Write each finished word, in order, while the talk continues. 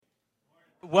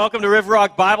Welcome to River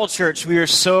Rock Bible Church. We are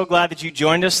so glad that you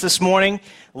joined us this morning.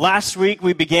 Last week,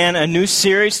 we began a new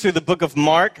series through the book of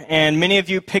Mark, and many of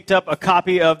you picked up a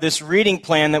copy of this reading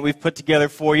plan that we've put together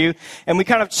for you. And we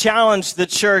kind of challenged the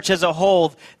church as a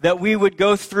whole that we would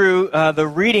go through the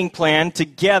reading plan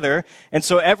together. And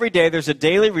so every day, there's a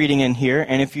daily reading in here,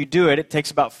 and if you do it, it takes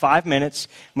about 5 minutes.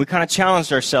 And we kind of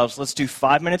challenged ourselves, let's do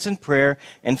 5 minutes in prayer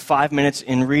and 5 minutes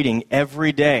in reading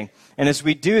every day. And as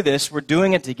we do this, we're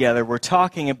doing it together. We're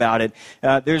talking about it.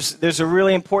 There's a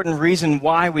really important reason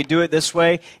why we do it this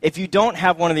way. If you don't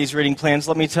have one of these reading plans,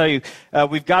 let me tell you,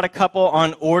 we've got a couple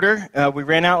on order. We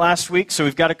ran out last week, so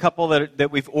we've got a couple that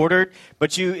we've ordered.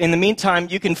 But in the meantime,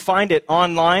 you can find it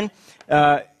online.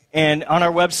 And on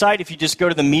our website, if you just go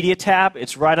to the media tab,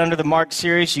 it's right under the Mark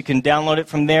series. You can download it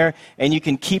from there, and you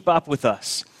can keep up with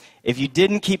us. If you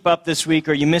didn't keep up this week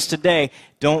or you missed a day,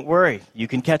 don't worry. You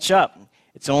can catch up.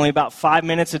 It's only about 5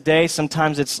 minutes a day.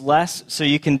 Sometimes it's less, so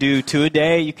you can do 2 a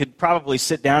day. You could probably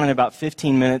sit down in about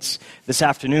 15 minutes this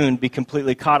afternoon, be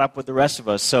completely caught up with the rest of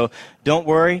us. So don't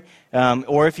worry.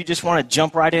 Or if you just want to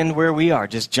jump right in where we are,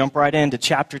 just jump right into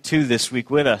chapter 2 this week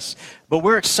with us. But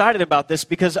we're excited about this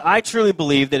because I truly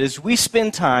believe that as we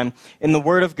spend time in the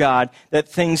Word of God, that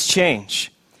things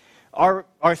change. Our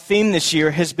theme this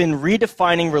year has been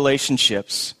redefining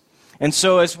relationships. And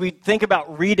so as we think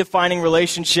about redefining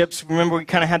relationships, remember we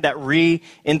kind of had that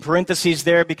in parentheses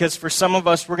there because for some of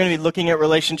us, we're going to be looking at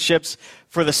relationships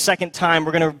for the second time.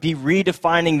 We're going to be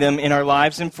redefining them in our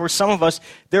lives. And for some of us,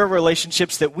 there are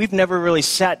relationships that we've never really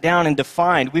sat down and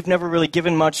defined. We've never really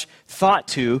given much thought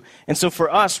to. And so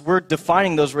for us, we're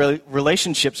defining those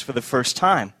relationships for the first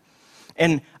time.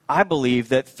 And I believe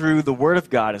that through the Word of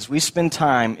God, as we spend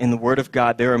time in the Word of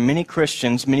God, there are many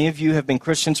Christians, many of you have been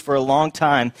Christians for a long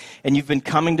time, and you've been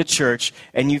coming to church,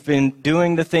 and you've been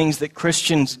doing the things that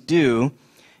Christians do,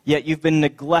 yet you've been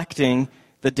neglecting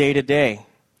the day-to-day.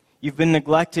 You've been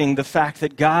neglecting the fact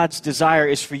that God's desire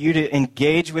is for you to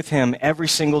engage with Him every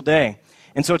single day.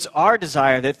 And so it's our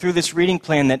desire that through this reading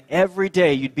plan that every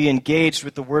day you'd be engaged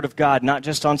with the Word of God, not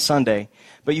just on Sunday,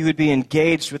 but you would be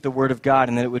engaged with the Word of God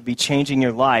and that it would be changing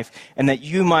your life and that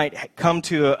you might come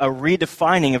to a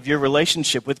redefining of your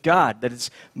relationship with God, that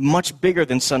it's much bigger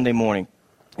than Sunday morning.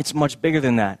 It's much bigger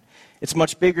than that. It's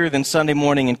much bigger than Sunday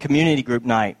morning and community group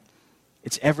night.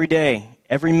 It's every day,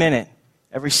 every minute,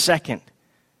 every second.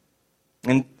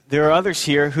 And there are others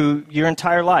here who your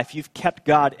entire life you've kept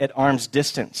God at arm's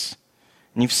distance.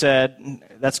 And you've said,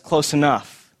 that's close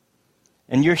enough.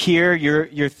 And you're here,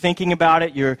 you're thinking about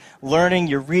it, you're learning,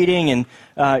 you're reading, and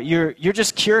you're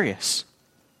just curious.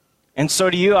 And so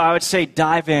to you, I would say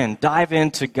dive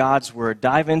into God's Word,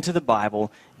 dive into the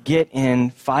Bible, get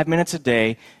in 5 minutes a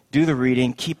day, do the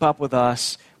reading, keep up with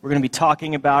us. We're going to be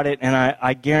talking about it, and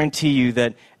I guarantee you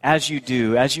that as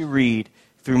you read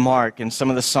through Mark and some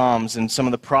of the Psalms and some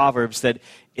of the Proverbs, that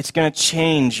it's going to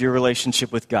change your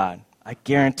relationship with God. I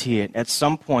guarantee it. At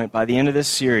some point, by the end of this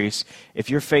series, if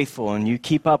you're faithful and you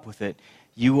keep up with it,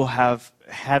 you will have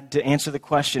had to answer the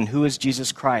question, who is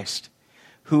Jesus Christ?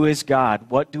 Who is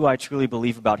God? What do I truly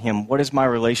believe about Him? What is my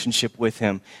relationship with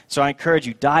Him? So I encourage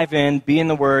you, dive in, be in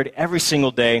the Word every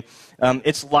single day.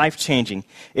 It's life-changing.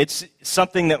 It's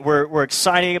something that we're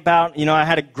excited about. You know, I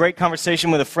had a great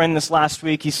conversation with a friend this last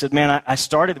week. He said, man, I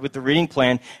started with the reading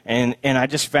plan, and I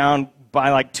just found by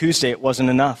like Tuesday it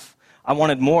wasn't enough. I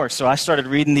wanted more, so I started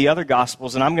reading the other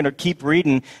Gospels, and I'm going to keep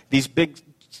reading these big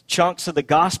chunks of the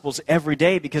Gospels every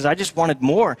day because I just wanted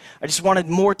more. I just wanted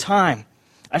more time.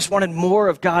 I just wanted more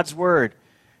of God's Word.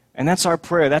 And that's our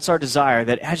prayer, that's our desire,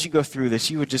 that as you go through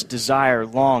this, you would just desire,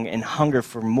 long, and hunger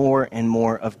for more and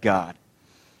more of God.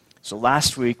 So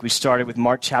last week, we started with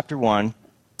Mark chapter 1.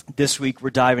 This week,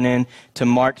 we're diving in to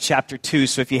Mark chapter 2.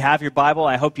 So if you have your Bible,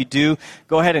 I hope you do,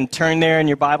 go ahead and turn there, and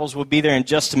your Bibles will be there in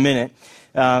just a minute.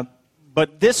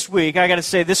 But this week, I got to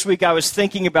say, this week I was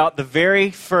thinking about the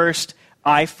very first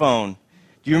iPhone.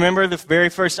 Do you remember the very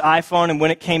first iPhone and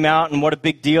when it came out and what a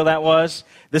big deal that was?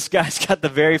 This guy's got the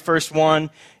very first one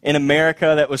in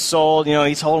America that was sold. You know,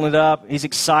 he's holding it up. He's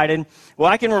excited. Well,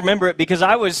 I can remember it because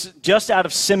I was just out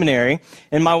of seminary,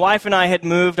 and my wife and I had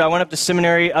moved. I went up to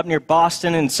seminary up near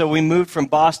Boston, and so we moved from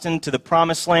Boston to the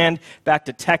Promised Land back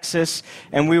to Texas,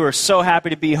 and we were so happy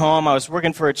to be home. I was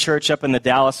working for a church up in the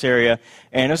Dallas area,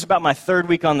 and it was about my third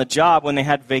week on the job when they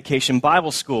had Vacation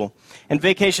Bible School. And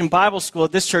Vacation Bible School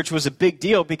at this church was a big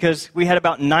deal because we had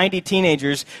about 90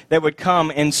 teenagers that would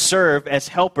come and serve as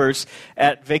helpers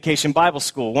at Vacation Bible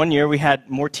School. One year we had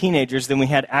more teenagers than we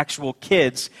had actual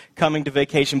kids coming to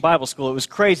Vacation Bible School. It was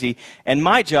crazy. And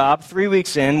my job, 3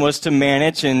 weeks in, was to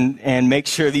manage and make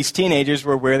sure these teenagers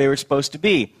were where they were supposed to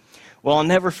be. Well, I'll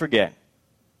never forget.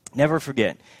 Never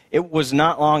forget. It was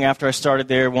not long after I started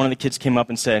there, one of the kids came up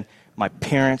and said, my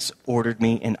parents ordered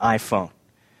me an iPhone.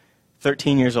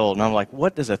 13 years old. And I'm like,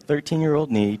 what does a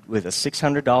 13-year-old need with a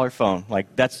 $600 phone?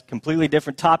 Like, that's a completely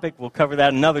different topic. We'll cover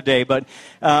that another day. But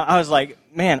I was like,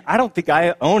 man, I don't think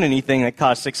I own anything that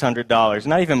costs $600.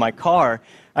 Not even my car.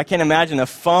 I can't imagine a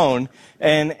phone.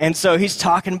 And so he's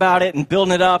talking about it and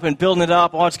building it up.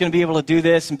 Oh, it's going to be able to do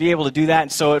this and be able to do that.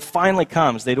 And so it finally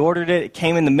comes. They'd ordered it. It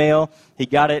came in the mail. He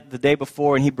got it the day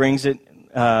before, and he brings it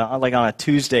like on a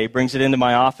Tuesday, brings it into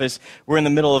my office. We're in the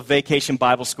middle of Vacation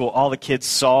Bible School. All the kids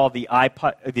saw the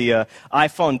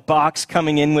iPhone box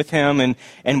coming in with him,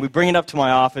 and we bring it up to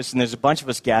my office, and there's a bunch of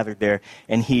us gathered there,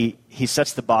 and he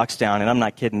sets the box down, and I'm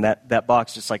not kidding, that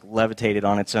box just like levitated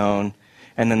on its own,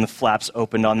 and then the flaps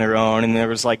opened on their own, and there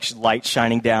was like light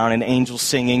shining down and angels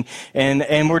singing,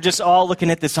 and we're just all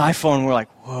looking at this iPhone, and we're like,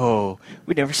 whoa,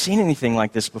 we'd never seen anything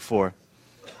like this before.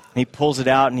 And he pulls it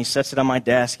out, and he sets it on my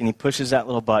desk, and he pushes that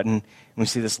little button, and we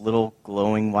see this little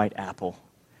glowing white apple.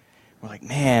 We're like,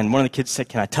 man, one of the kids said,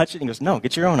 can I touch it? And he goes, no,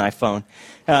 get your own iPhone.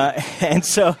 And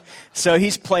so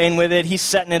he's playing with it, he's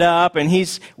setting it up, and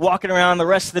he's walking around the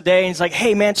rest of the day, and he's like,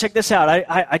 hey, man, check this out.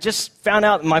 I just found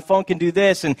out that my phone can do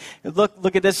this, and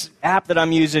look at this app that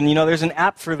I'm using. You know, there's an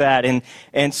app for that.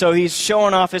 And so he's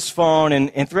showing off his phone,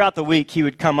 and throughout the week, he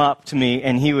would come up to me,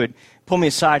 and he would pull me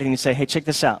aside, and he'd say, hey, check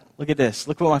this out. Look at this.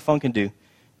 Look what my phone can do.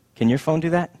 Can your phone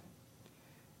do that?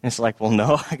 And it's like, well,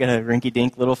 no, I got a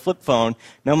rinky-dink little flip phone.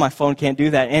 No, my phone can't do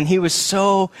that. And he was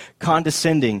so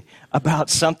condescending about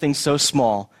something so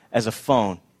small as a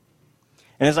phone.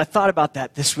 And as I thought about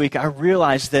that this week, I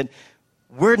realized that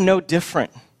we're no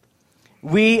different.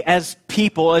 We as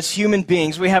people, as human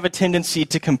beings, we have a tendency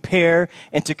to compare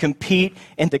and to compete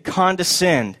and to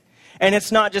condescend. And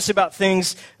it's not just about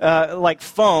things like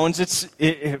phones.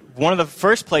 One of the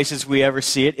first places we ever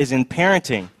see it is in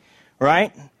parenting,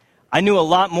 right? I knew a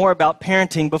lot more about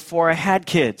parenting before I had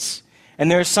kids. And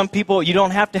there are some people, you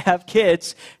don't have to have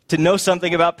kids to know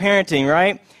something about parenting,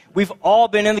 right? We've all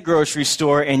been in the grocery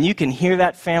store, and you can hear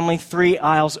that family 3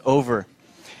 aisles over.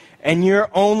 And your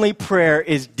only prayer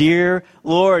is, dear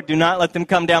Lord, do not let them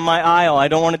come down my aisle. I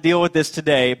don't want to deal with this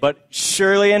today. But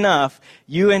surely enough,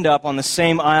 you end up on the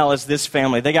same aisle as this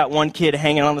family. They got one kid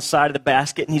hanging on the side of the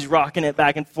basket, and he's rocking it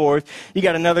back and forth. You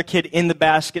got another kid in the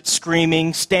basket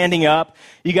screaming, standing up.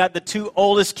 You got the 2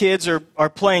 oldest kids are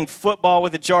playing football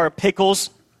with a jar of pickles.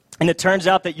 And it turns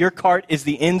out that your cart is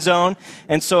the end zone.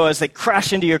 And so as they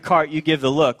crash into your cart, you give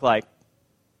the look like,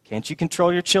 can't you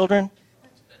control your children?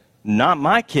 Not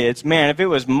my kids. Man, if it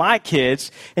was my kids,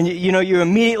 and you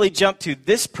immediately jump to,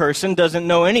 this person doesn't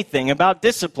know anything about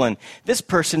discipline. This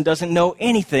person doesn't know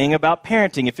anything about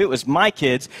parenting. If it was my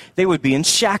kids, they would be in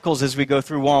shackles as we go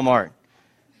through Walmart.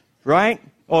 Right?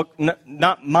 Well,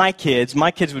 not my kids. My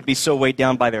kids would be so weighed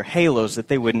down by their halos that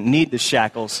they wouldn't need the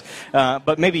shackles.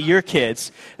 But maybe your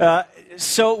kids.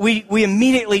 So we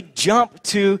immediately jump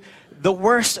to the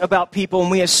worst about people, and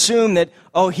we assume that,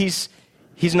 oh, he's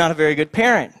not a very good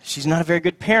parent. She's not a very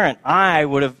good parent. I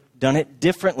would have done it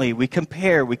differently. We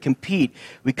compare, we compete,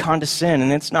 we condescend.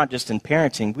 And it's not just in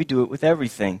parenting. We do it with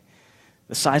everything.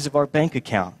 The size of our bank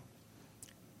account,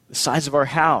 the size of our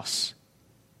house,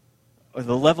 or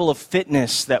the level of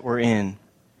fitness that we're in,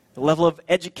 the level of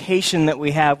education that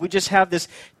we have. We just have this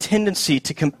tendency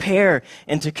to compare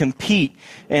and to compete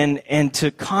and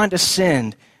to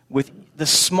condescend with the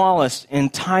smallest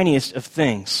and tiniest of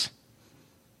things.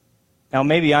 Now,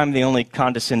 maybe I'm the only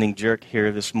condescending jerk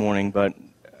here this morning, but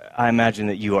I imagine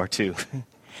that you are too,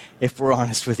 if we're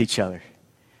honest with each other,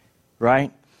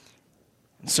 right?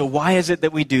 So why is it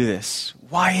that we do this?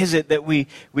 Why is it that we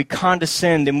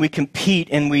condescend and we compete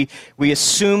and we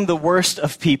assume the worst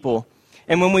of people?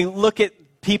 And when we look at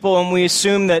people and we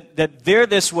assume that they're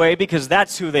this way because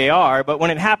that's who they are, but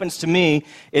when it happens to me,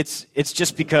 it's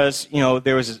just because,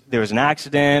 there was an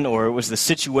accident or it was the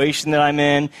situation that I'm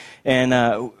in,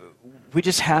 and we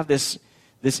just have this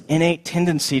innate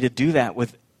tendency to do that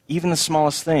with even the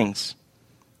smallest things.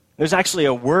 There's actually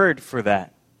a word for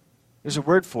that. There's a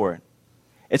word for it.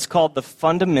 It's called the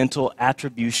fundamental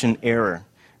attribution error,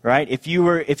 right? If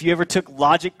you ever took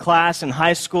logic class in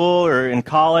high school or in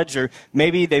college, or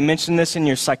maybe they mentioned this in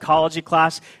your psychology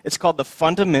class, it's called the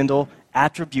fundamental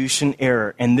attribution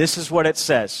error. And this is what it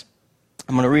says.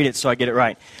 I'm going to read it so I get it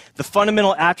right. The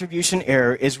fundamental attribution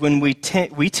error is when we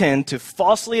tend to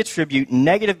falsely attribute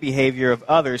negative behavior of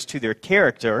others to their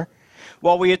character,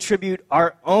 while we attribute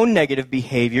our own negative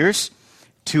behaviors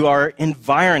to our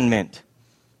environment.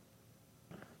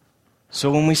 So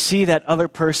when we see that other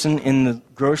person in the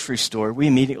grocery store, we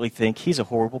immediately think he's a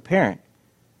horrible parent.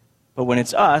 But when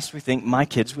it's us, we think my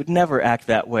kids would never act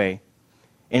that way.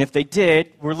 And if they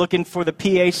did, we're looking for the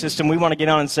PA system. We want to get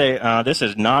on and say, this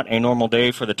is not a normal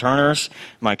day for the Turners.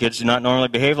 My kids do not normally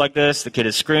behave like this. The kid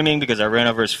is screaming because I ran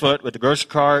over his foot with the grocery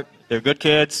cart. They're good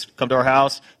kids. Come to our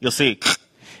house. You'll see.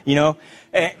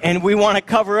 And we want to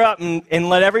cover up and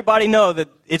let everybody know that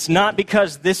it's not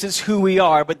because this is who we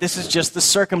are, but this is just the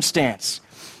circumstance.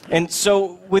 And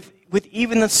so with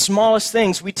even the smallest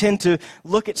things, we tend to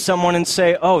look at someone and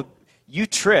say, oh, you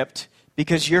tripped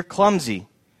because you're clumsy.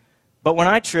 But when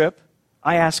I trip,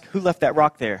 I ask, who left that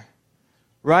rock there?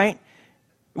 Right?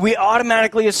 We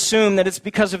automatically assume that it's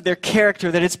because of their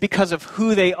character, that it's because of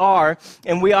who they are,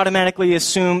 and we automatically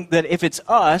assume that if it's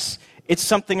us, it's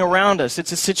something around us,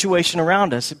 it's a situation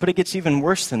around us. But it gets even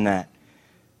worse than that.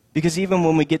 Because even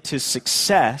when we get to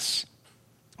success,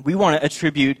 we want to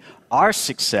attribute our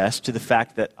success to the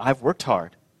fact that I've worked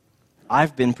hard,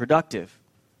 I've been productive.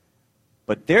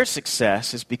 But their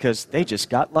success is because they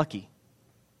just got lucky.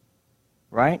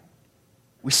 Right?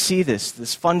 We see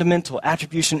this fundamental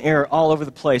attribution error all over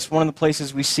the place. One of the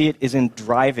places we see it is in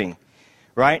driving.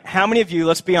 Right? How many of you,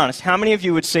 let's be honest, how many of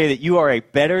you would say that you are a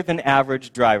better than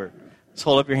average driver? Let's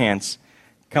hold up your hands.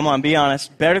 Come on, be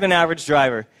honest. Better than average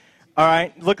driver. All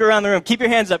right? Look around the room. Keep your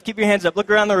hands up. Keep your hands up. Look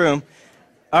around the room.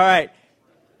 All right.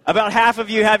 About half of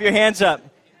you have your hands up.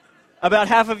 About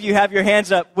half of you have your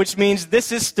hands up, which means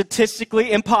this is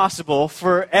statistically impossible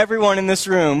for everyone in this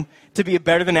room to be a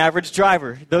better than average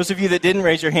driver. Those of you that didn't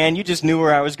raise your hand, you just knew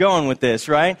where I was going with this,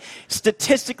 right?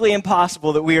 Statistically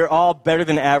impossible that we are all better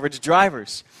than average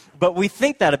drivers. But we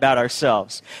think that about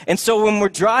ourselves. And so when we're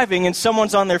driving and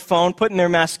someone's on their phone putting their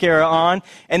mascara on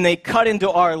and they cut into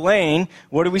our lane,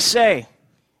 what do we say?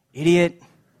 Idiot,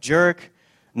 jerk,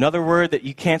 another word that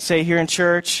you can't say here in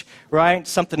church, right?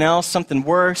 Something else, something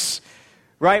worse,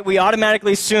 right? We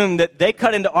automatically assume that they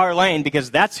cut into our lane because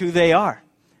that's who they are.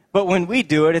 But when we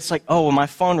do it, it's like, oh, well, my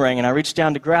phone rang and I reached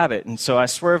down to grab it, and so I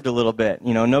swerved a little bit.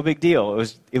 No big deal.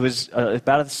 It was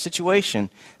about a situation,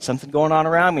 something going on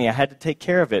around me. I had to take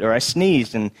care of it, or I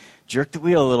sneezed and jerked the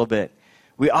wheel a little bit.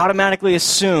 We automatically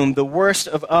assume the worst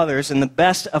of others and the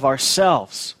best of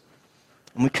ourselves,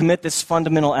 and we commit this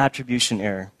fundamental attribution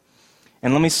error.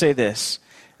 And let me say this.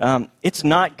 It's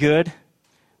not good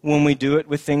when we do it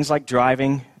with things like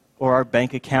driving or our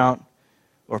bank account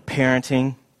or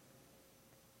parenting.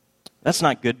 That's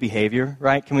not good behavior,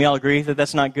 right? Can we all agree that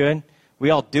that's not good? We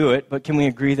all do it, but can we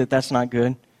agree that that's not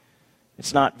good?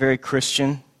 It's not very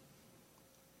Christian.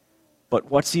 But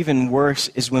what's even worse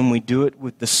is when we do it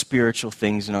with the spiritual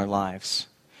things in our lives.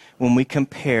 When we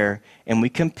compare and we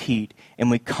compete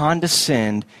and we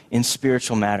condescend in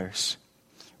spiritual matters.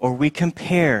 Or we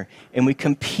compare and we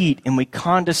compete and we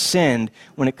condescend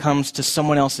when it comes to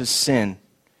someone else's sin.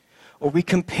 Or we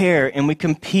compare and we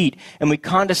compete and we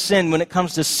condescend when it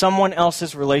comes to someone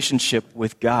else's relationship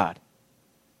with God.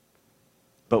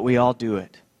 But we all do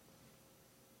it.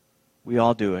 We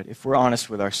all do it. If we're honest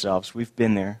with ourselves, we've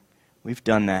been there. We've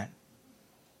done that.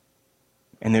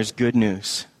 And there's good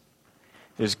news.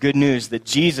 There's good news that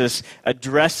Jesus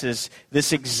addresses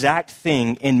this exact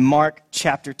thing in Mark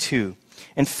chapter 2.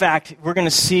 In fact, we're going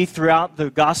to see throughout the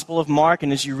Gospel of Mark,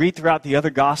 and as you read throughout the other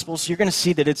Gospels, you're going to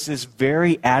see that it's this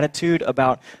very attitude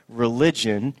about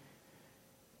religion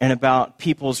and about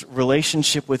people's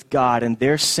relationship with God and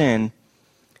their sin.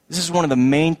 This is one of the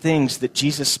main things that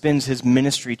Jesus spends his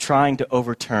ministry trying to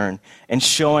overturn and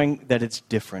showing that it's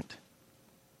different.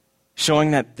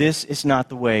 Showing that this is not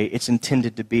the way it's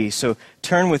intended to be. So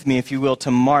turn with me, if you will,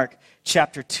 to Mark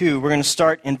chapter 2. We're going to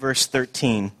start in verse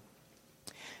 13.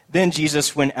 Then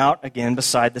Jesus went out again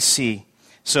beside the sea.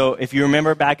 So if you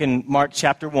remember back in Mark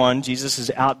chapter 1, Jesus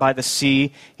is out by the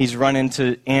sea. He's run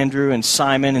into Andrew and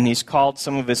Simon, and he's called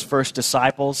some of his first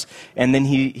disciples, and then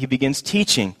he begins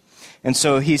teaching. And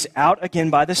so he's out again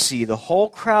by the sea. The whole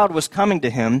crowd was coming to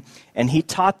him, and he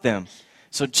taught them.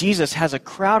 So Jesus has a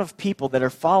crowd of people that are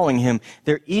following him.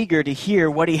 They're eager to hear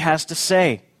what he has to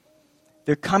say.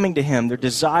 They're coming to him. They're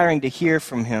desiring to hear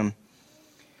from him.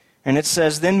 And it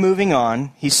says, then moving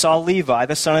on, he saw Levi,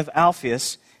 the son of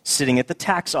Alphaeus, sitting at the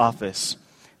tax office.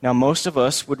 Now, most of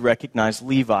us would recognize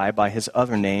Levi by his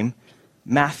other name,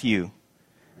 Matthew.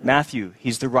 Matthew,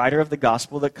 he's the writer of the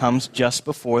gospel that comes just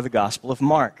before the Gospel of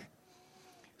Mark.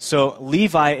 So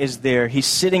Levi is there. He's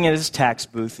sitting at his tax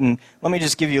booth. And let me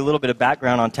just give you a little bit of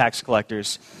background on tax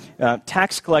collectors.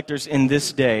 Tax collectors in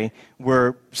this day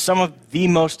were some of the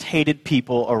most hated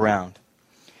people around.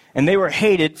 And they were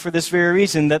hated for this very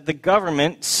reason, that the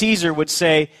government, Caesar, would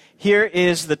say, here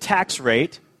is the tax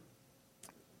rate,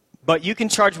 but you can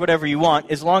charge whatever you want.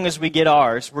 As long as we get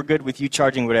ours, we're good with you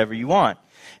charging whatever you want.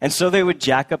 And so they would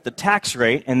jack up the tax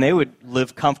rate, and they would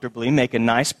live comfortably, make a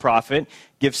nice profit,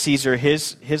 give Caesar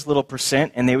his little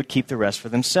percent, and they would keep the rest for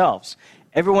themselves.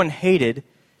 Everyone hated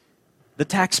the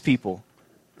tax people.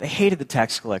 They hated the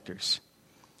tax collectors.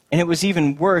 And it was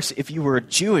even worse if you were a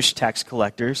Jewish tax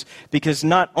collector, because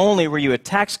not only were you a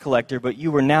tax collector, but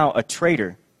you were now a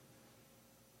traitor.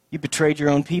 You betrayed your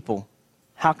own people.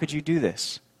 How could you do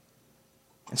this?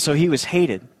 And so he was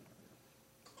hated.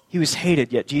 He was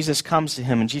hated, yet Jesus comes to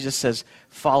him and Jesus says,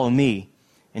 "Follow me."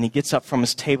 And he gets up from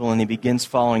his table and he begins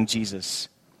following Jesus.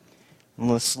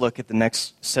 And let's look at the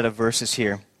next set of verses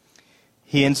here.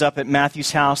 He ends up at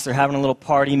Matthew's house. They're having a little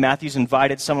party. Matthew's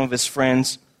invited some of his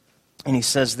friends. And he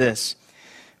says this: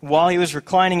 "While he was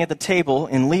reclining at the table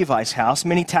in Levi's house,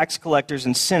 many tax collectors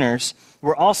and sinners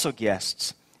were also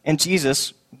guests, and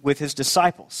Jesus with his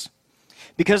disciples,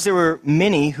 because there were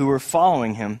many who were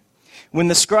following him. When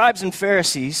the scribes of the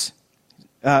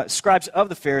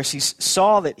Pharisees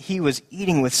saw that he was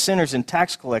eating with sinners and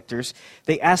tax collectors,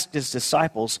 they asked his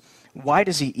disciples, 'Why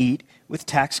does he eat with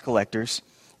tax collectors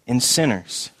and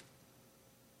sinners?'"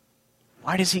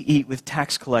 Why does he eat with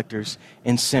tax collectors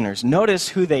and sinners? Notice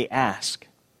who they ask.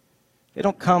 They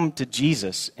don't come to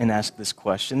Jesus and ask this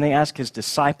question. They ask his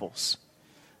disciples.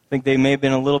 I think they may have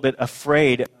been a little bit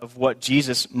afraid of what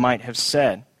Jesus might have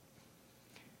said.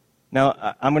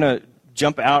 Now, I'm going to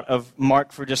jump out of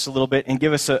Mark for just a little bit and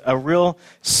give us a real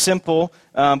simple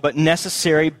but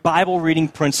necessary Bible reading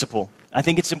principle. I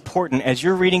think it's important. As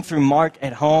you're reading through Mark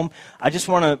at home, I just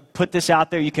want to put this out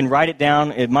there. You can write it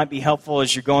down. It might be helpful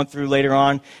as you're going through later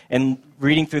on and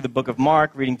reading through the book of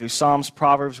Mark, reading through Psalms,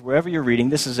 Proverbs, wherever you're reading.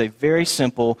 This is a very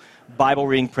simple Bible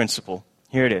reading principle.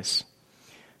 Here it is.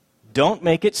 Don't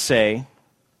make it say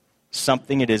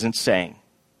something it isn't saying.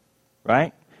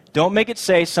 Right? Don't make it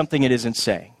say something it isn't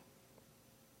saying.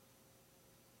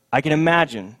 I can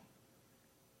imagine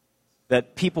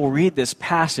that people read this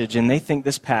passage and they think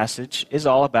this passage is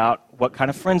all about what kind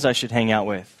of friends I should hang out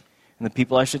with and the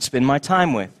people I should spend my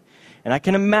time with. And I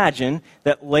can imagine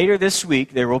that later this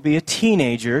week there will be a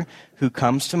teenager who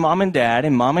comes to mom and dad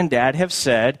have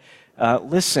said,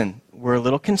 "Listen, we're a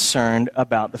little concerned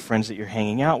about the friends that you're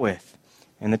hanging out with."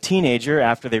 And the teenager,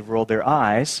 after they've rolled their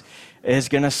eyes, is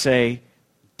going to say,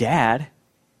 "Dad,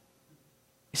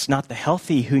 it's not the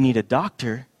healthy who need a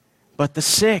doctor, but the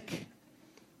sick."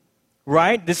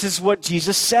 Right? This is what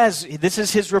Jesus says. This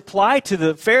is his reply to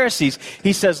the Pharisees.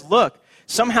 He says, look,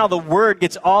 somehow the word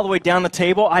gets all the way down the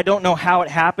table. I don't know how it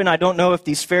happened. I don't know if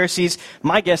these Pharisees,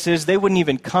 my guess is they wouldn't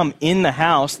even come in the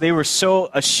house. They were so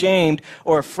ashamed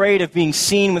or afraid of being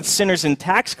seen with sinners and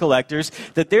tax collectors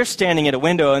that they're standing at a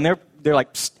window and they're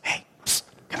like, "Psst, hey, psst,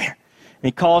 come here." And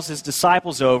he calls his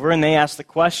disciples over and they ask the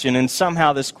question, and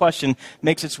somehow this question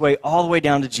makes its way all the way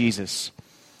down to Jesus.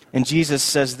 And Jesus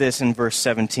says this in verse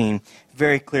 17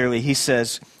 very clearly. He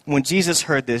says, when Jesus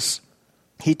heard this,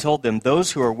 he told them,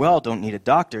 "Those who are well don't need a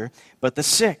doctor, but the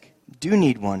sick do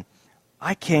need one.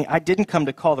 I didn't come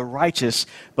to call the righteous,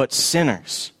 but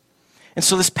sinners." And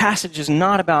so this passage is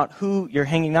not about who you're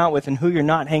hanging out with and who you're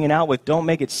not hanging out with. Don't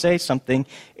make it say something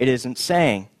it isn't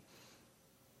saying.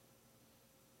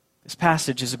 This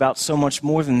passage is about so much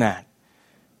more than that.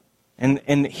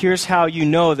 And here's how you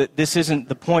know that this isn't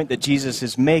the point that Jesus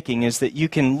is making, is that you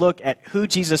can look at who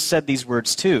Jesus said these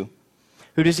words to.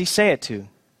 Who does he say it to? He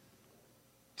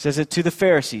says it to the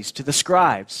Pharisees, to the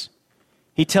scribes.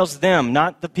 He tells them,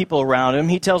 not the people around him,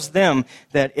 he tells them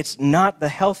that it's not the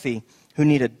healthy who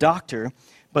need a doctor,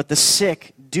 but the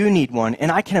sick do need one.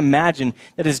 And I can imagine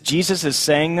that as Jesus is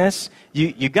saying this,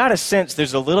 you got to sense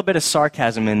there's a little bit of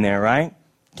sarcasm in there, right?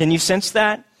 Can you sense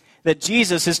that? That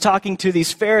Jesus is talking to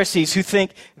these Pharisees who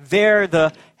think they're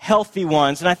the healthy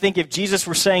ones. And I think if Jesus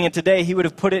were saying it today, he would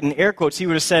have put it in air quotes. He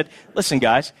would have said, "Listen,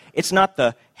 guys, it's not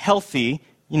the healthy,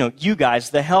 you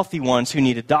guys, the healthy ones who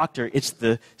need a doctor. It's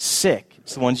the sick.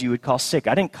 It's the ones you would call sick.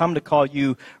 I didn't come to call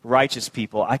you righteous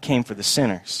people. I came for the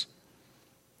sinners."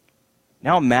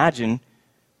 Now imagine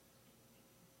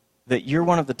that you're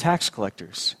one of the tax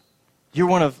collectors. You're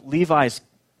one of Levi's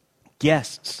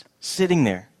guests sitting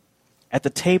there at the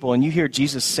table, and you hear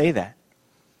Jesus say that.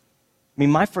 I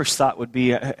mean, my first thought would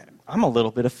be, I'm a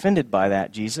little bit offended by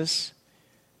that, Jesus.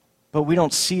 But we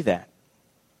don't see that.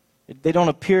 They don't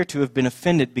appear to have been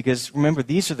offended because, remember,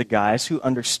 these are the guys who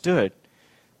understood.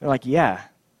 They're like, yeah,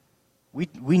 we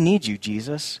need you,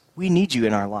 Jesus. We need you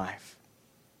in our life.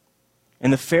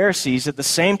 And the Pharisees, at the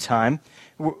same time,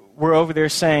 were over there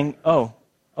saying, oh,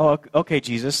 okay,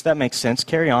 Jesus, that makes sense.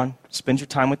 Carry on. Spend your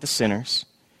time with the sinners.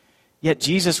 Yet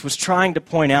Jesus was trying to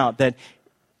point out that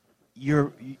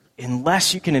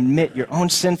unless you can admit your own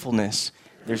sinfulness,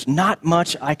 there's not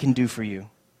much I can do for you.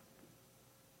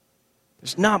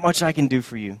 There's not much I can do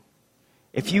for you.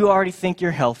 If you already think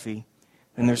you're healthy,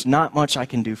 then there's not much I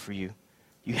can do for you.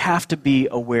 You have to be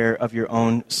aware of your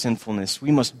own sinfulness.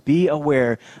 We must be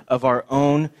aware of our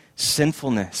own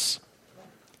sinfulness.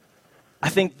 I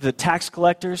think the tax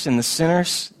collectors and the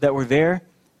sinners that were there,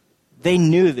 they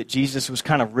knew that Jesus was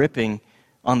kind of ripping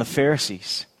on the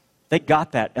Pharisees. They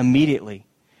got that immediately.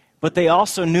 But they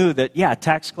also knew that, yeah,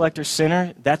 tax collector,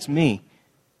 sinner, that's me.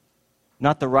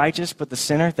 Not the righteous, but the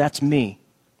sinner, that's me.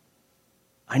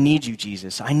 I need you,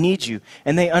 Jesus. I need you.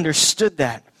 And they understood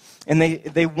that. And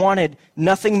they wanted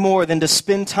nothing more than to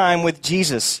spend time with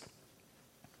Jesus.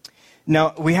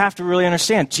 Now, we have to really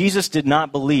understand, Jesus did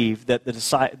not believe that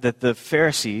the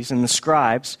Pharisees and the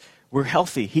scribes were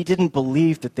healthy. He didn't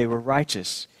believe that they were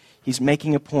righteous. He's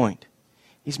making a point.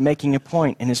 He's making a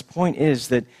point. And his point is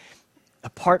that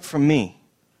apart from me,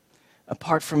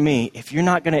 if you're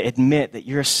not going to admit that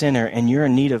you're a sinner and you're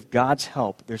in need of God's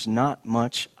help, there's not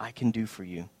much I can do for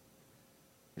you.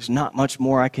 There's not much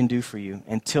more I can do for you.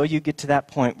 Until you get to that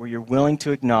point where you're willing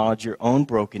to acknowledge your own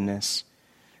brokenness,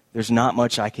 there's not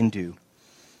much I can do.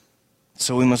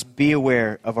 So we must be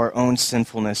aware of our own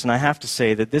sinfulness. And I have to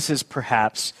say that this is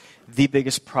perhaps the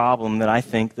biggest problem that I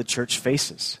think the church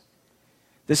faces.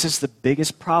 This is the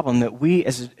biggest problem that we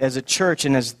as a church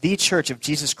and as the church of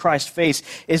Jesus Christ face,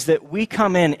 is that we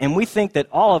come in and we think that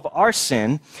all of our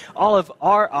sin, all of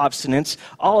our obstinance,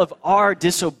 all of our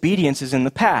disobedience is in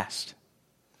the past.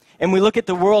 And we look at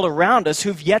the world around us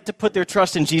who've yet to put their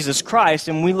trust in Jesus Christ,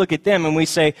 and we look at them and we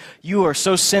say, you are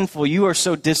so sinful, you are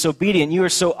so disobedient, you are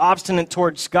so obstinate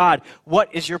towards God.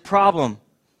 What is your problem?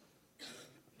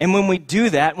 And when we do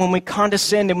that, when we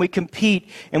condescend and we compete,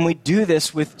 and we do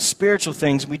this with spiritual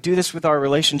things, we do this with our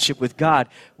relationship with God,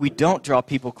 we don't draw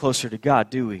people closer to God,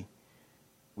 do we?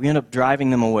 We end up driving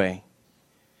them away.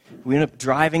 We end up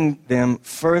driving them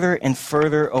further and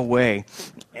further away.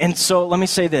 And so let me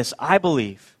say this. I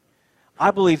believe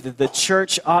that the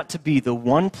church ought to be the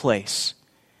one place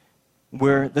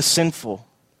where the sinful,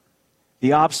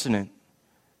 the obstinate,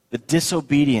 the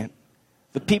disobedient,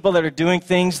 the people that are doing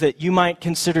things that you might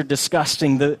consider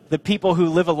disgusting, the people who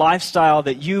live a lifestyle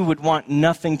that you would want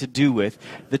nothing to do with,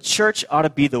 the church ought to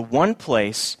be the one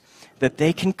place that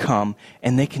they can come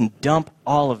and they can dump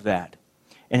all of that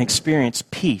and experience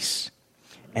peace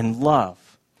and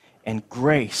love and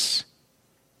grace.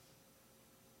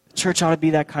 The church ought to be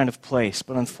that kind of place,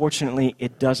 but unfortunately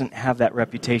it doesn't have that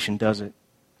reputation, does it?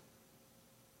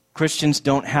 Christians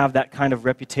don't have that kind of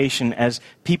reputation as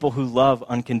people who love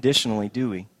unconditionally, do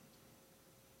we?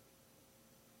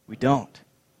 We don't.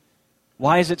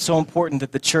 Why is it so important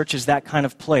that the church is that kind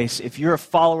of place? If you're a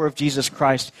follower of Jesus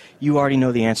Christ, you already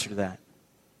know the answer to that.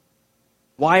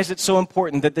 Why is it so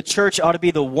important that the church ought to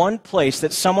be the one place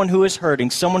that someone who is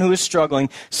hurting, someone who is struggling,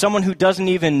 someone who doesn't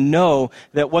even know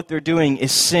that what they're doing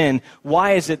is sin,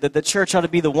 why is it that the church ought to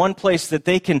be the one place that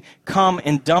they can come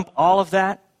and dump all of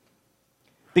that?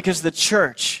 Because the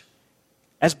church,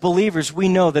 as believers, we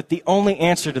know that the only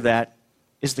answer to that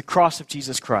is the cross of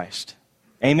Jesus Christ.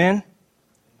 Amen?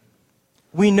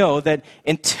 We know that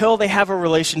until they have a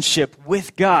relationship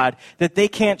with God, that they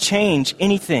can't change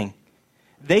anything.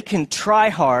 They can try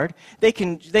hard. They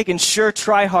can sure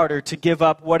try harder to give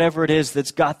up whatever it is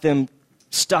that's got them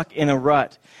stuck in a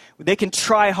rut. They can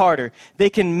try harder. They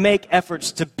can make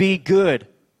efforts to be good.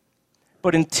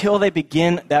 But until they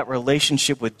begin that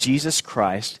relationship with Jesus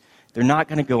Christ, they're not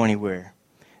going to go anywhere.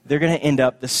 They're going to end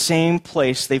up the same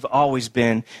place they've always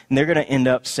been, and they're going to end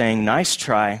up saying, nice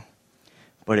try,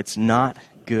 but it's not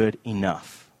good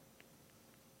enough.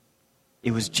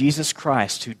 It was Jesus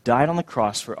Christ who died on the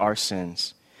cross for our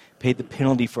sins, paid the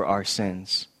penalty for our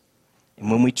sins.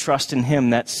 And when we trust in Him,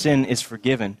 that sin is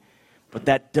forgiven. But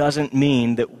that doesn't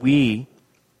mean that we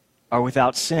are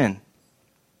without sin.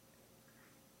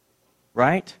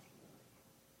 Right?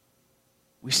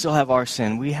 We still have our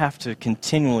sin. We have to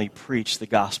continually preach the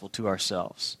gospel to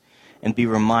ourselves and be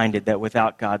reminded that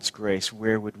without God's grace,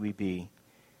 where would we be?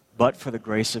 But for the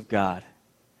grace of God.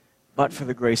 But for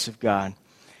the grace of God.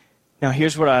 Now,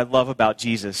 here's what I love about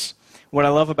Jesus. What I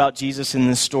love about Jesus in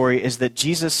this story is that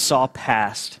Jesus saw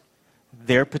past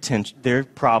their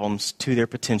problems to their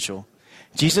potential.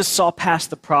 Jesus saw past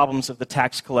the problems of the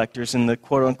tax collectors and the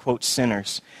quote-unquote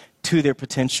sinners to their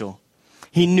potential.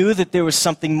 He knew that there was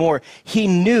something more. He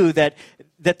knew that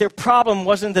their problem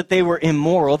wasn't that they were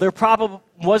immoral. Their problem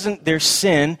wasn't their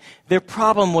sin. Their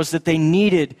problem was that they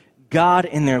needed God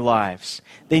in their lives.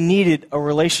 They needed a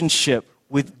relationship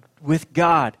with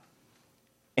God.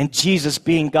 And Jesus,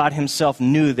 being God Himself,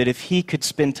 knew that if He could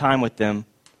spend time with them,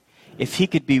 if He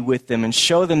could be with them and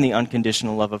show them the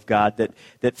unconditional love of God,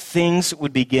 that things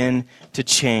would begin to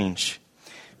change.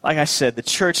 Like I said, the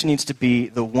church needs to be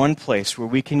the one place where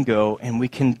we can go and we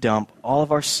can dump all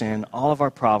of our sin, all of our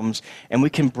problems, and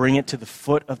we can bring it to the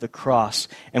foot of the cross,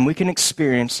 and we can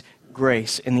experience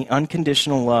grace and the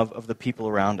unconditional love of the people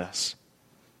around us.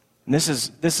 And this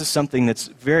is something that's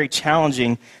very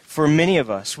challenging for many of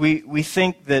us. We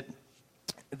think that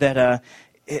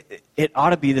it ought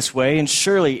to be this way, and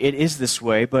surely it is this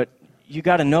way, but you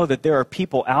got to know that there are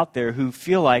people out there who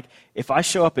feel like if I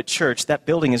show up at church, that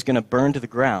building is going to burn to the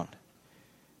ground.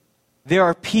 There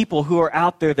are people who are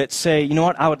out there that say, you know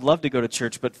what, I would love to go to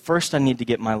church, but first I need to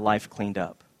get my life cleaned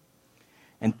up.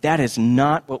 And that is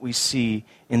not what we see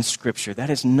in Scripture. That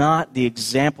is not the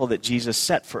example that Jesus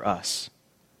set for us.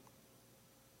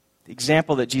 The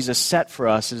example that Jesus set for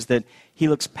us is that he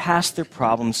looks past their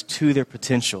problems to their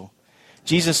potential.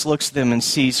 Jesus looks at them and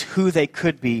sees who they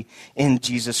could be in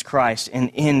Jesus Christ and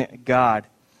in God.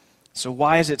 So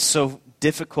why is it so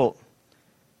difficult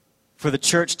for the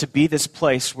church to be this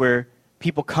place where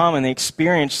people come and they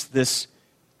experience this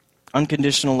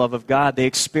unconditional love of God? They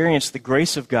experience the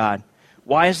grace of God.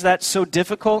 Why is that so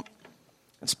difficult?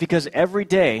 It's because every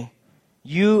day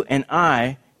you and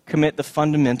I commit the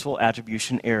fundamental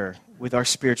attribution error with our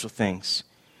spiritual things.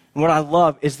 And what I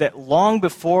love is that long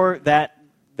before that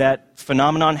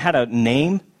phenomenon had a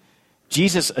name,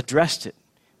 Jesus addressed it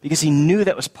because he knew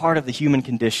that was part of the human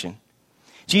condition.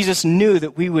 Jesus knew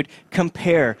that we would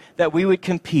compare, that we would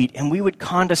compete, and we would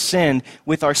condescend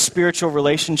with our spiritual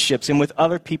relationships and with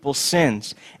other people's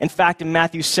sins. In fact, in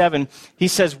Matthew 7, he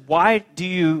says, why do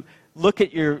you look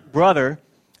at your brother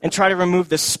and try to remove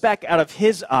the speck out of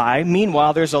his eye?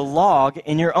 Meanwhile, there's a log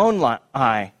in your own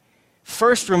eye.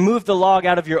 First, remove the log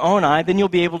out of your own eye, then you'll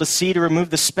be able to see to remove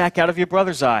the speck out of your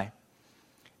brother's eye.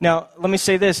 Now, let me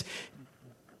say this.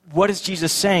 What is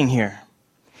Jesus saying here?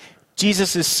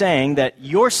 Jesus is saying that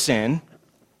your sin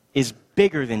is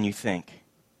bigger than you think,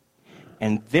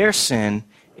 and their sin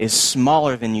is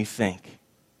smaller than you think.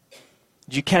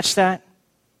 Did you catch that?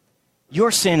 Your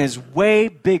sin is way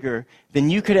bigger than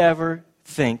you could ever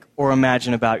think or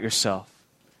imagine about yourself.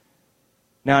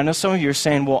 Now, I know some of you are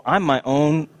saying, well, I'm my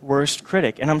own worst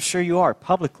critic, and I'm sure you are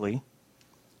publicly,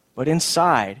 but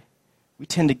inside, we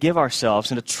tend to give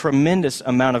ourselves a tremendous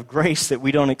amount of grace that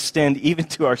we don't extend even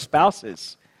to our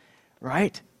spouses,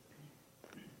 right?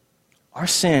 Our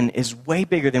sin is way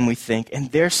bigger than we think,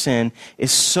 and their sin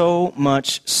is so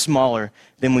much smaller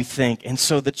than we think. And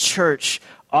so the church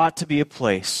ought to be a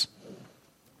place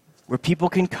where people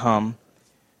can come,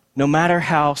 no matter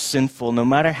how sinful, no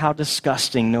matter how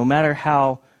disgusting, no matter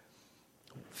how,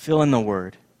 fill in the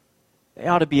word, they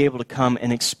ought to be able to come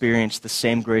and experience the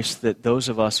same grace that those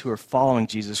of us who are following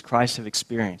Jesus Christ have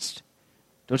experienced.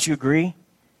 Don't you agree?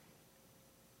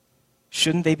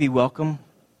 Shouldn't they be welcome?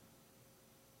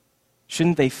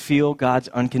 Shouldn't they feel God's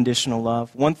unconditional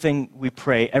love? One thing we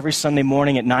pray every Sunday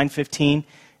morning at 9:15.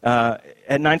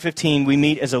 At 9:15, we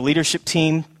meet as a leadership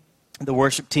team. The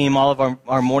worship team, all of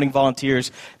our morning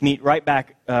volunteers meet right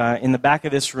back in the back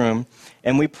of this room,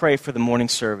 and we pray for the morning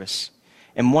service.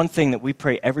 And one thing that we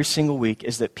pray every single week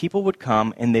is that people would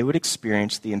come and they would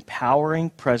experience the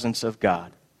empowering presence of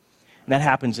God. And that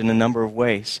happens in a number of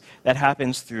ways. That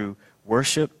happens through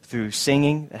worship, through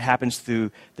singing. That happens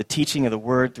through the teaching of the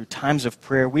word, through times of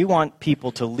prayer. We want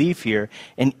people to leave here,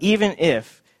 and even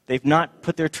if they've not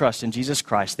put their trust in Jesus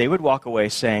Christ, they would walk away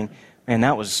saying, man,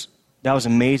 that was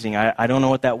amazing. I don't know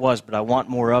what that was, but I want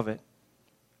more of it.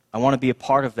 I want to be a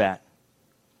part of that.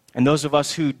 And those of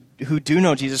us who do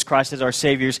know Jesus Christ as our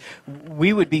Savior,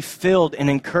 we would be filled and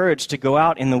encouraged to go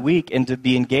out in the week and to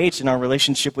be engaged in our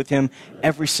relationship with Him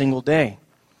every single day.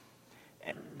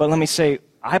 But let me say,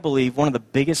 I believe one of the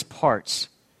biggest parts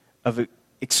of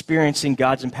experiencing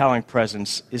God's empowering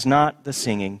presence is not the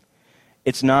singing.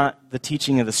 It's not the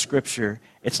teaching of the Scripture.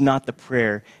 It's not the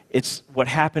prayer. It's what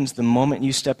happens the moment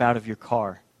you step out of your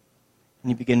car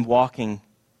and you begin walking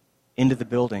into the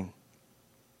building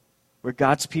where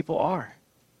God's people are.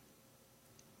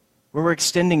 Where we're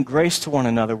extending grace to one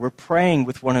another. We're praying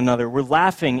with one another. We're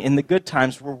laughing in the good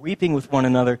times. We're weeping with one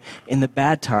another in the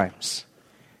bad times.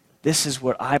 This is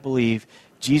what I believe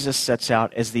Jesus sets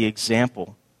out as the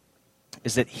example,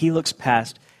 is that He looks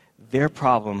past their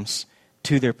problems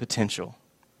to their potential.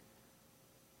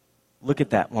 Look at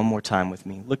that one more time with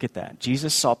me. Look at that.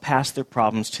 Jesus saw past their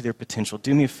problems to their potential.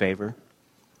 Do me a favor.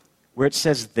 Where it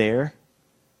says there,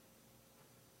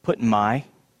 put my.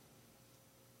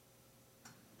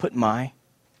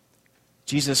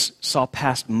 Jesus saw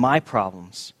past my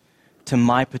problems to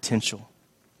my potential.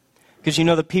 Because you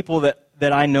know the people that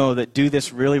I know that do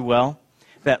this really well,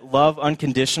 that love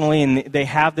unconditionally, and they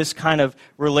have this kind of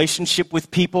relationship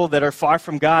with people that are far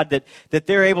from God, that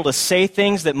they're able to say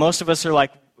things that most of us are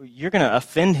like, you're going to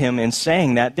offend him in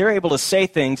saying that. They're able to say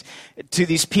things to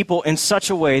these people in such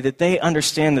a way that they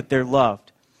understand that they're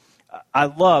loved. I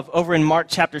love, over in Mark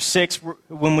chapter 6,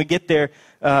 when we get there,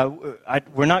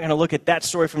 we're not going to look at that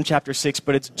story from chapter 6,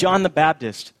 but it's John the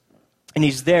Baptist. And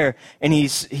he's there, and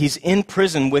he's in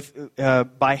prison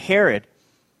by Herod.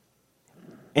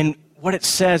 And what it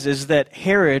says is that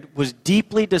Herod was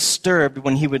deeply disturbed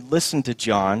when he would listen to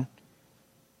John,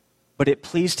 but it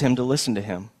pleased him to listen to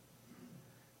him.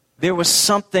 There was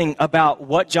something about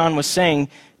what John was saying.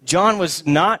 John was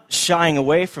not shying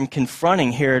away from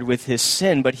confronting Herod with his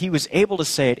sin, but he was able to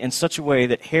say it in such a way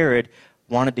that Herod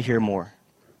wanted to hear more.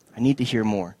 I need to hear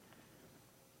more.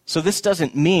 So this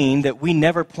doesn't mean that we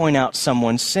never point out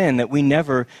someone's sin, that we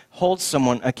never hold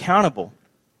someone accountable,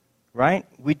 right?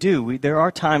 We do. There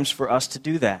are times for us to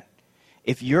do that.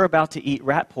 If you're about to eat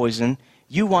rat poison,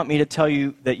 you want me to tell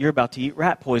you that you're about to eat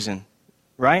rat poison,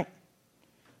 right?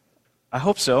 I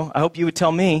hope so. I hope you would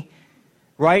tell me,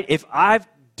 right? If I'm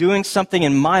doing something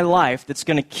in my life that's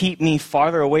going to keep me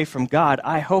farther away from God,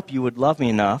 I hope you would love me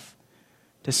enough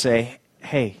to say,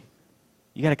 hey,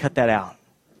 you got to cut that out.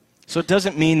 So it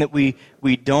doesn't mean that we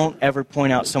don't ever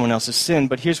point out someone else's sin,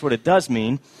 but here's what it does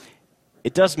mean.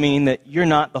 It does mean that you're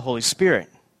not the Holy Spirit,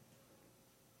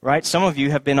 right? Some of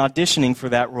you have been auditioning for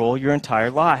that role your entire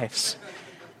lives.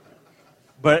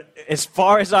 But as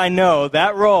far as I know,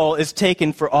 that role is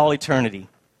taken for all eternity,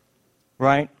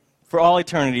 right? For all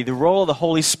eternity, the role of the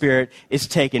Holy Spirit is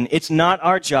taken. It's not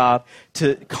our job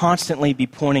to constantly be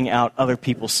pointing out other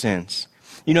people's sins.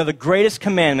 You know, the greatest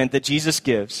commandment that Jesus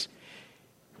gives,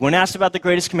 when asked about the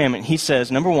greatest commandment, he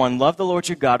says, number 1, love the Lord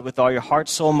your God with all your heart,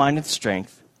 soul, mind, and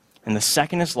strength. And the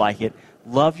second is like it,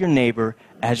 love your neighbor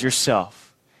as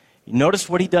yourself. Notice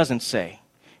what he doesn't say.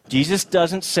 Jesus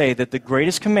doesn't say that the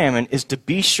greatest commandment is to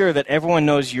be sure that everyone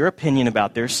knows your opinion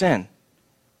about their sin.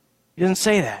 He doesn't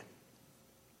say that.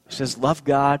 He says, love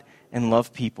God and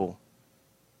love people.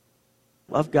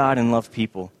 Love God and love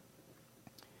people.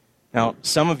 Now,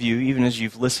 some of you, even as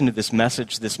you've listened to this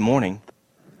message this morning,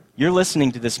 you're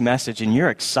listening to this message and you're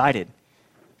excited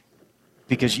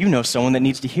because you know someone that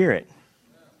needs to hear it.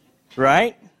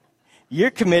 Right?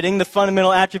 You're committing the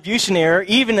fundamental attribution error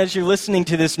even as you're listening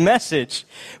to this message,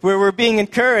 where we're being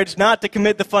encouraged not to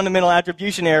commit the fundamental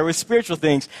attribution error with spiritual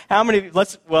things. How many,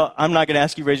 I'm not going to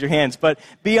ask you to raise your hands, but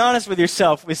be honest with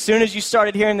yourself. As soon as you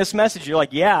started hearing this message, you're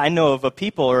like, yeah, I know of a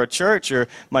people or a church or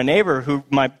my neighbor who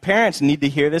my parents need to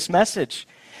hear this message.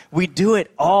 We do it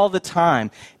all the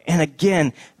time. And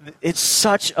again, it's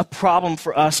such a problem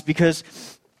for us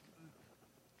because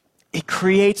it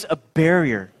creates a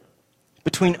barrier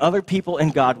between other people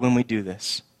and God when we do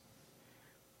this.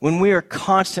 When we are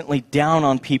constantly down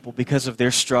on people because of their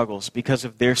struggles, because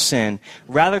of their sin,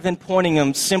 rather than pointing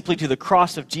them simply to the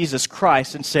cross of Jesus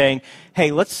Christ and saying, hey,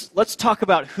 let's talk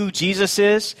about who Jesus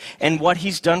is and what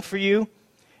he's done for you,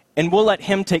 and we'll let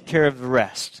him take care of the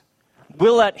rest.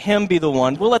 We'll let him be the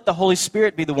one, we'll let the Holy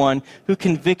Spirit be the one who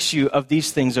convicts you of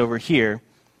these things over here.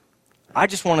 I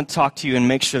just want to talk to you and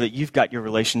make sure that you've got your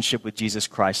relationship with Jesus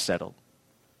Christ settled.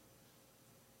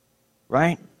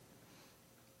 Right?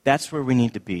 That's where we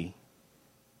need to be.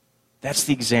 That's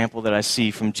the example that I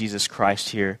see from Jesus Christ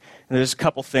here. And there's a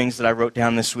couple things that I wrote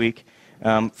down this week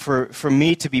for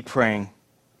me to be praying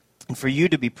and for you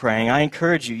to be praying. I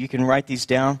encourage you, you can write these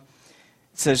down.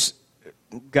 It says,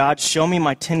 God, show me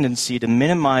my tendency to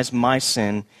minimize my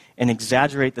sin and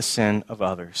exaggerate the sin of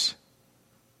others.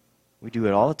 We do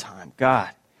it all the time.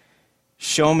 God,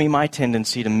 show me my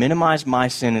tendency to minimize my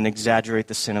sin and exaggerate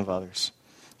the sin of others.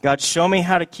 God, show me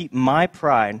how to keep my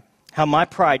pride, how my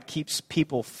pride keeps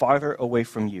people farther away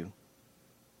from you.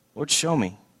 Lord, show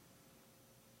me.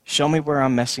 Show me where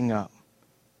I'm messing up.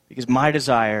 Because my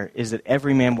desire is that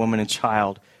every man, woman, and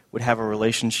child would have a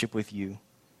relationship with you.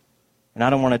 And I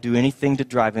don't want to do anything to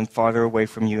drive them farther away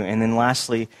from you. And then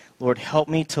lastly, Lord, help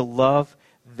me to love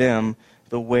them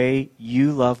the way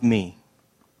you love me.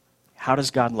 How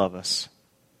does God love us?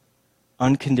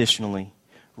 Unconditionally.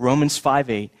 Romans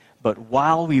 5:8. But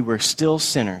while we were still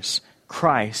sinners,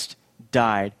 Christ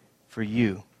died for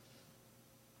you.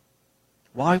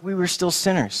 While we were still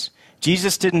sinners.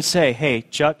 Jesus didn't say, hey,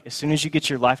 Chuck, as soon as you get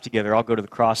your life together, I'll go to the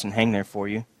cross and hang there for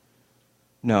you.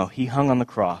 No, he hung on the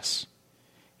cross.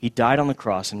 He died on the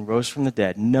cross and rose from the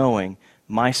dead, knowing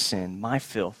my sin, my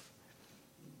filth.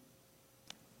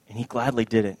 And he gladly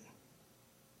did it.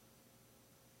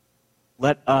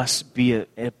 Let us be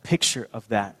a picture of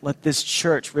that. Let this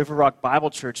church, River Rock Bible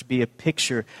Church, be a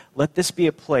picture. Let this be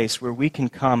a place where we can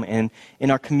come and in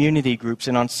our community groups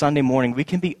and on Sunday morning, we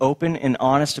can be open and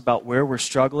honest about where we're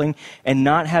struggling and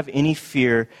not have any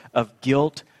fear of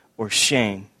guilt or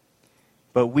shame.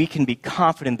 But we can be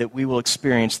confident that we will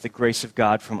experience the grace of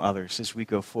God from others as we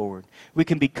go forward. We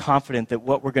can be confident that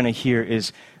what we're going to hear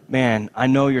is, man, I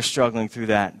know you're struggling through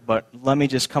that, but let me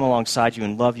just come alongside you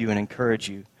and love you and encourage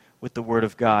you with the Word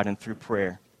of God and through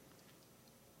prayer.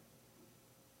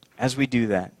 As we do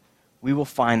that, we will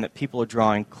find that people are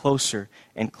drawing closer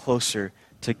and closer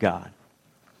to God.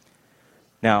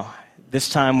 Now, this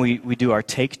time we do our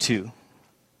take two.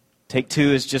 Take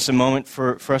two is just a moment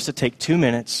for us to take 2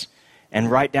 minutes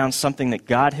and write down something that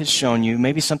God has shown you,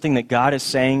 maybe something that God is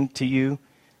saying to you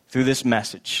through this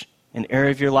message, an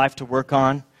area of your life to work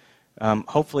on.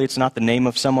 Hopefully it's not the name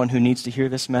of someone who needs to hear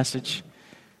this message.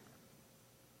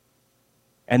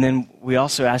 And then we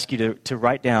also ask you to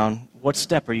write down, what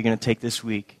step are you going to take this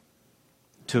week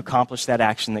to accomplish that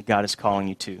action that God is calling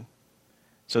you to?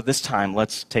 So this time,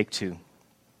 let's take two.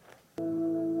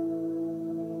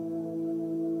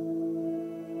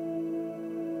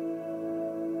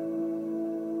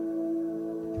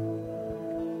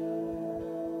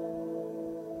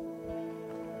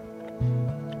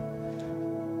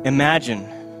 Imagine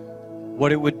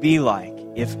what it would be like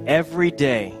if every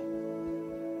day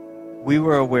we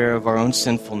were aware of our own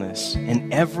sinfulness,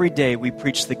 and every day we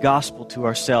preached the gospel to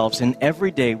ourselves, and every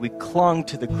day we clung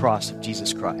to the cross of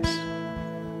Jesus Christ.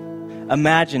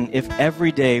 Imagine if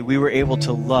every day we were able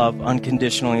to love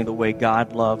unconditionally the way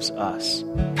God loves us.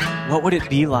 What would it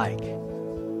be like?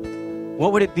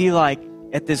 What would it be like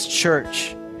at this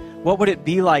church? What would it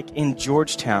be like in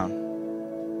Georgetown?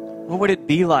 What would it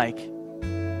be like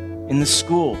in the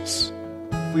schools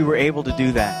if we were able to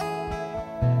do that?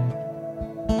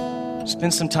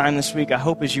 Spend some time this week, I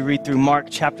hope, as you read through Mark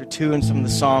chapter 2 and some of the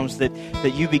Psalms, that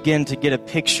you begin to get a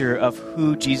picture of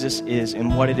who Jesus is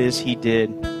and what it is he did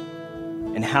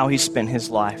and how he spent his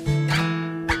life. Let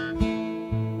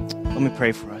me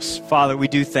pray for us. Father, we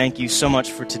do thank you so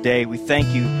much for today. We thank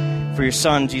you for your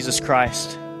Son, Jesus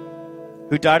Christ,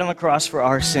 who died on the cross for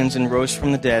our sins and rose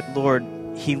from the dead. Lord,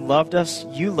 he loved us,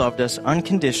 you loved us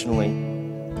unconditionally.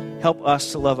 Help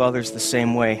us to love others the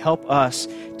same way. Help us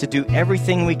to do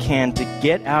everything we can to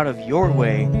get out of your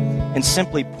way and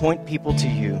simply point people to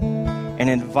you and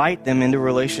invite them into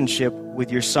relationship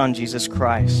with your Son, Jesus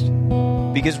Christ.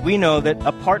 Because we know that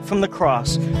apart from the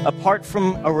cross, apart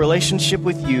from a relationship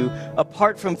with you,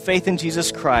 apart from faith in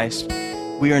Jesus Christ,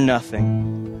 we are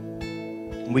nothing.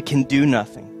 We can do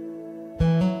nothing.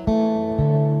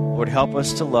 Lord, help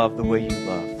us to love the way you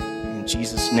love. In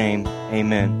Jesus' name,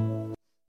 amen.